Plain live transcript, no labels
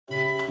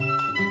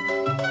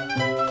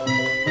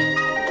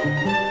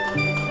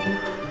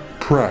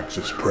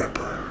Praxis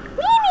Prepper.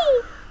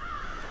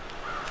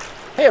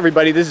 Hey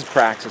everybody, this is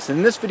Praxis, and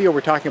in this video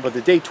we're talking about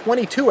the Day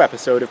 22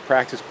 episode of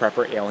Praxis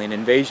Prepper Alien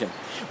Invasion.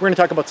 We're going to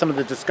talk about some of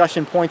the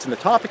discussion points and the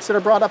topics that are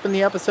brought up in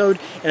the episode,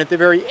 and at the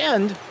very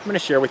end, I'm going to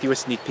share with you a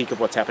sneak peek of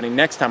what's happening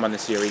next time on the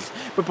series.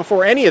 But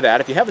before any of that,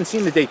 if you haven't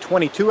seen the Day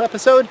 22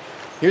 episode,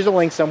 here's a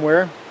link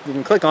somewhere. You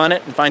can click on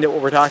it and find out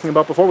what we're talking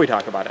about before we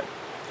talk about it.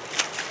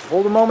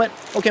 Hold a moment.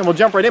 Okay, and we'll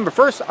jump right in, but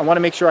first I want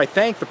to make sure I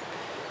thank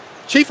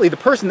chiefly the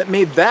person that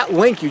made that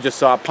link you just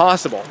saw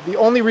possible. The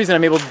only reason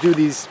I'm able to do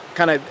these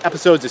kind of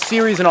episodes, a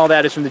series and all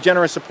that, is from the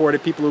generous support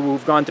of people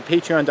who've gone to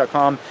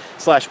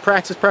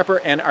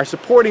patreon.com/praxisprepper and are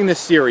supporting this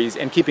series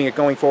and keeping it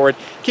going forward,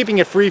 keeping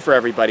it free for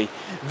everybody.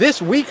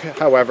 This week,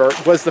 however,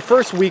 was the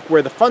first week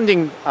where the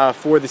funding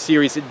for the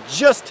series had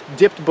just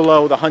dipped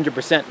below the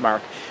 100%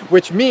 mark,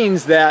 which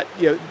means that,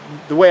 you know,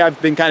 the way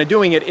I've been kind of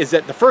doing it is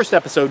that the first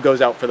episode goes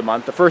out for the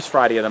month, the first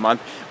Friday of the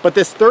month, but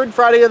this third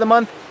Friday of the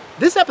month,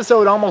 this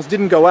episode almost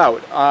didn't go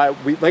out.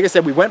 Like I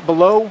said, we went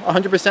below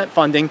 100%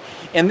 funding,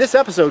 and this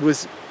episode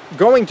was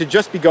going to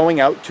just be going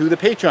out to the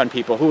Patreon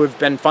people who have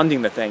been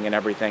funding the thing and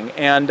everything.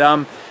 And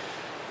I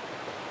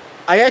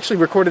actually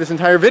recorded this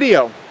entire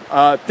video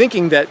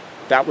thinking that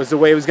that was the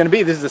way it was going to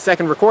be. This is the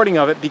second recording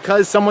of it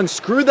because someone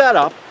screwed that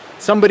up.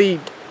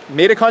 Somebody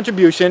made a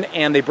contribution,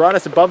 and they brought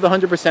us above the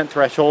 100%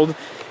 threshold.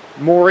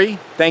 Maury,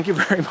 thank you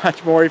very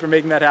much, Maury, for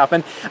making that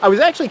happen. I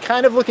was actually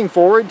kind of looking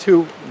forward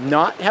to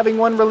not having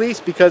one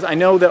released because I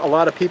know that a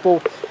lot of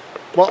people,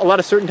 well, a lot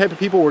of certain type of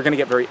people were going to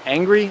get very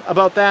angry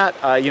about that.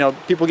 You know,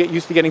 people get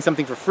used to getting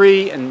something for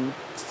free, and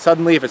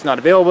suddenly if it's not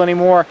available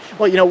anymore,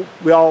 well, you know,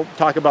 we all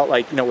talk about,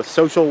 like, you know, with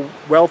social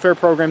welfare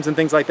programs and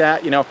things like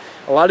that, you know,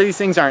 a lot of these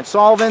things aren't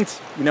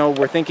solvent. You know,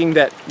 we're thinking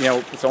that, you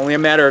know, it's only a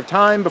matter of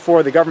time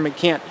before the government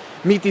can't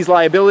meet these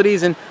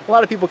liabilities, and a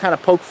lot of people kind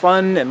of poke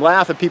fun and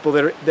laugh at people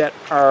that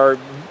are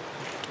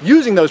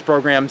using those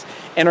programs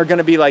and are going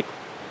to be like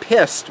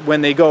pissed when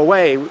they go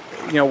away, you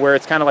know, where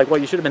it's kind of like, well,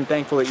 you should have been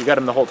thankful that you got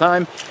them the whole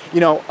time. You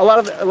know, a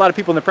lot of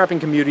people in the prepping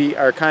community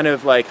are kind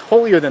of like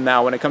holier than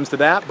thou when it comes to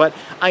that, but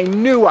I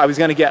knew I was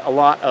going to get a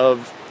lot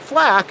of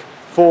flack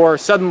for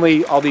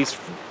suddenly all these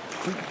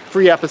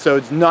free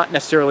episodes not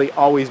necessarily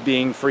always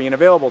being free and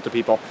available to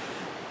people.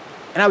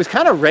 And I was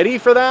kind of ready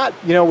for that,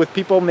 you know, with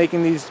people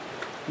making these,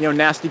 you know,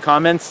 nasty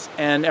comments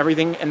and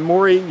everything. And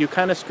Maury, you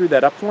kind of screwed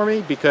that up for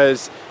me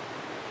because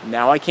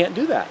now I can't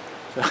do that.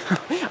 So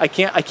I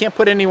can't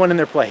put anyone in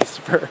their place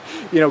for,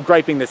 you know,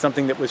 griping that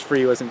something that was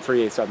free wasn't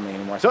free suddenly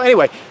anymore. So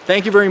anyway,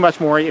 thank you very much,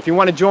 Maury. If you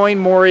want to join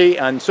Maury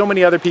and so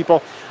many other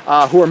people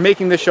who are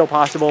making this show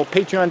possible,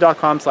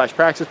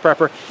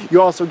 patreon.com/praxisprepper.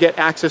 You also get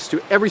access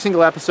to every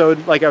single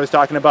episode, like I was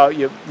talking about.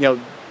 You know,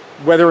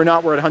 whether or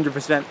not we're at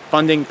 100%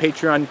 funding,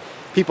 Patreon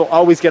people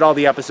always get all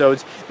the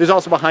episodes. There's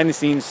also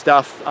behind-the-scenes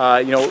stuff,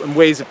 you know, and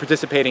ways of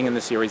participating in the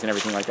series and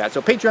everything like that.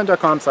 So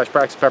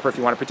patreon.com/praxisprepper if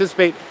you want to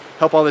participate,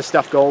 help all this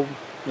stuff go,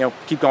 you know,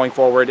 keep going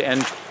forward,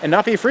 and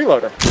not be a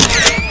freeloader.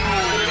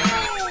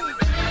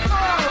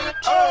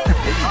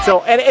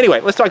 So, and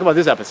anyway, let's talk about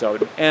this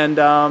episode. And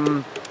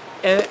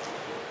yeah,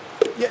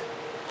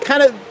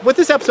 kind of what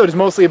this episode is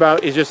mostly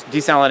about is just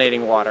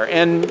desalinating water.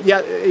 And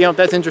yeah, you know,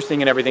 that's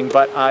interesting and everything,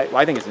 but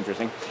I think it's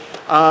interesting.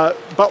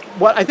 But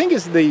what I think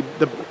is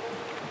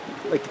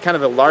kind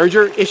of the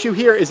larger issue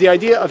here is the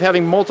idea of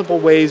having multiple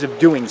ways of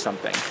doing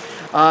something.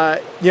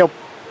 You know,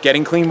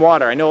 getting clean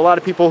water. I know a lot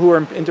of people who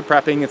are into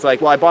prepping, it's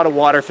like, well, I bought a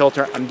water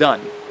filter, I'm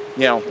done.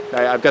 You know,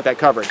 I've got that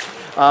covered.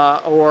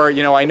 Or,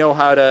 you know, I know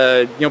how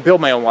to, you know,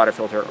 build my own water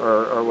filter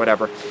or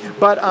whatever.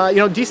 But, you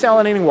know,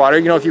 desalinating water,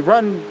 you know, if you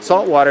run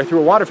salt water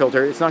through a water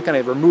filter, it's not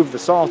going to remove the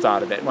salt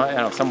out of it. Well, I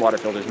know some water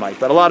filters might,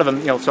 but a lot of them,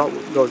 you know,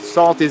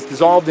 salt is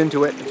dissolved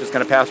into it. It's just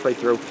going to pass right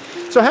through.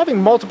 So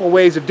having multiple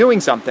ways of doing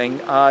something,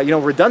 you know,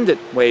 redundant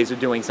ways of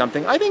doing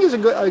something, I think is a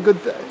good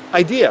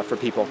idea for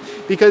people,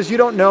 because you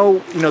don't know,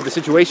 you know, the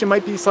situation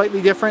might be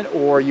slightly different,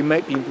 or you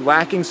might be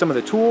lacking some of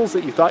the tools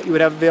that you thought you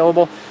would have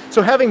available.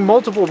 So having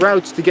multiple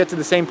routes to get to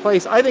the same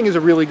place, I think, is a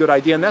really good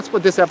idea, and that's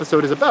what this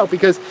episode is about,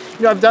 because,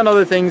 you know, I've done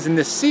other things in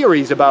this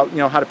series about, you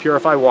know, how to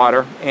purify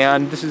water,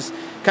 and this is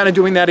kind of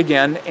doing that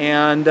again,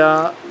 and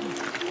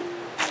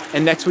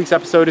next week's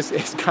episode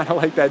is kind of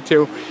like that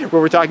too, where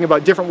we're talking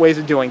about different ways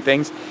of doing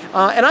things.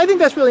 And I think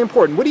that's really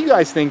important. What do you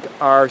guys think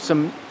are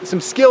some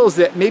skills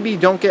that maybe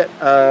don't get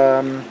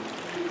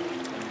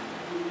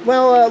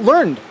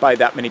learned by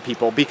that many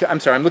people? Because I'm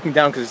sorry, I'm looking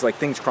down because there's like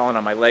things crawling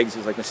on my legs.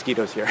 There's like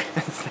mosquitoes here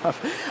and stuff.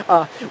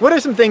 What are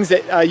some things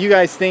that you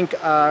guys think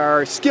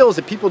are skills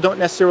that people don't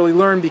necessarily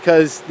learn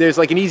because there's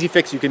like an easy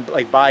fix? You can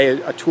like buy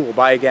a tool,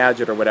 buy a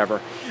gadget or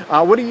whatever.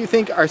 What do you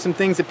think are some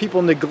things that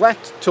people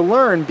neglect to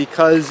learn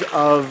because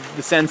of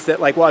the sense that,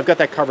 like, well, I've got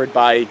that covered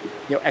by, you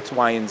know, X,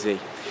 Y, and Z?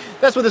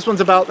 That's what this one's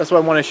about. That's what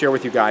I want to share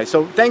with you guys.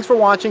 So thanks for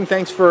watching.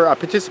 Thanks for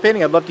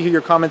participating. I'd love to hear your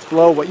comments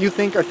below, what you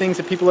think are things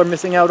that people are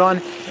missing out on.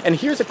 And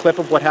here's a clip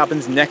of what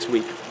happens next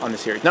week on the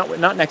series.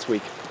 Not next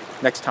week,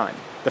 next time.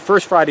 The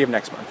first Friday of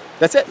next month.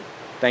 That's it.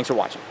 Thanks for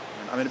watching.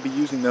 I'm going to be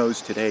using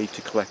those today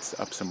to collect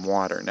up some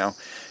water. Now,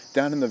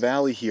 down in the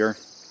valley here,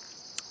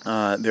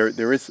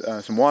 There is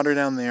some water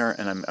down there,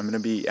 and I'm going to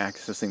be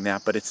accessing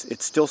that, but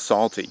it's still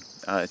salty.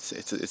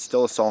 It's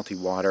still a salty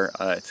water.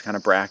 It's kind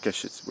of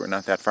brackish. We're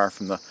not that far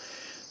from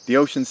the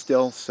ocean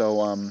still,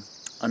 so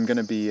I'm going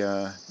to be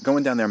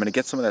going down there. I'm going to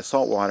get some of that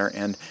salt water,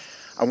 and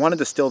I wanted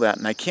to still that,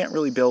 and I can't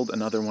really build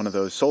another one of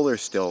those solar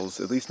stills,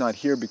 at least not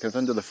here, because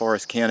under the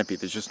forest canopy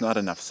there's just not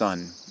enough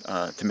sun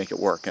to make it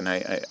work, and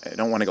I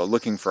don't want to go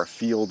looking for a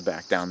field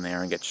back down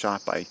there and get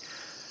shot by,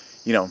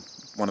 you know,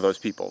 one of those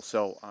people.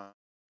 So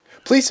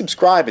please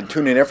subscribe and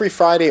tune in every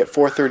Friday at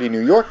 4:30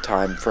 New York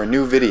time for a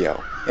new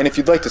video. And if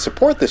you'd like to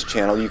support this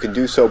channel, you can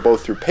do so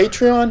both through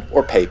Patreon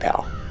or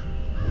PayPal.